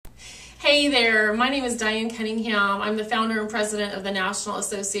Hey there, my name is Diane Cunningham. I'm the founder and president of the National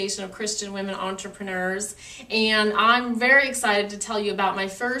Association of Christian Women Entrepreneurs, and I'm very excited to tell you about my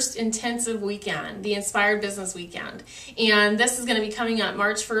first intensive weekend, the Inspired Business Weekend. And this is going to be coming up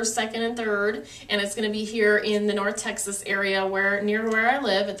March 1st, 2nd, and 3rd, and it's going to be here in the North Texas area near where I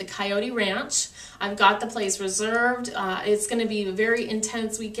live at the Coyote Ranch. I've got the place reserved. It's going to be a very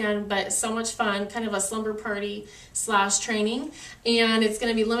intense weekend, but so much fun, kind of a slumber party / training, and it's going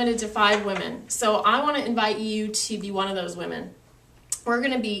to be limited to 5 women. So I want to invite you to be one of those women. We're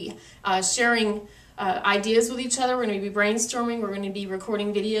going to be sharing ideas with each other. We're going to be brainstorming. We're going to be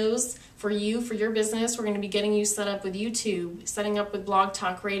recording videos for you, for your business. We're going to be getting you set up with YouTube, setting up with Blog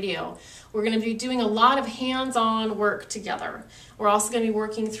Talk Radio. We're going to be doing a lot of hands-on work together. We're also going to be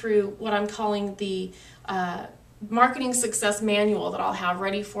working through what I'm calling the marketing success manual that I'll have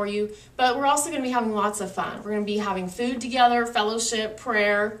ready for you. But we're also going to be having lots of fun. We're going to be having food together, fellowship,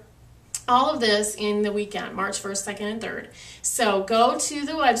 prayer, all of this in the weekend, March 1st, 2nd, and 3rd. So go to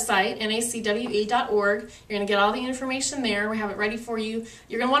the website, nacwe.org. You're going to get all the information there. We have it ready for you.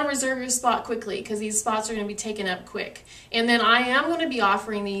 You're going to want to reserve your spot quickly because these spots are going to be taken up quick. And then I am going to be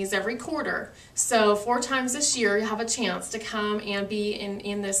offering these every quarter. So 4 times this year, you have a chance to come and be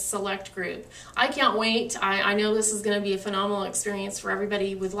in this select group. I can't wait. I know this is going to be a phenomenal experience for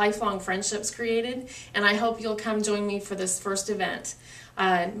everybody with lifelong friendships created. And I hope you'll come join me for this first event.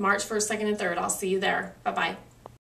 March 1st, 2nd, and 3rd. I'll see you there. Bye-bye.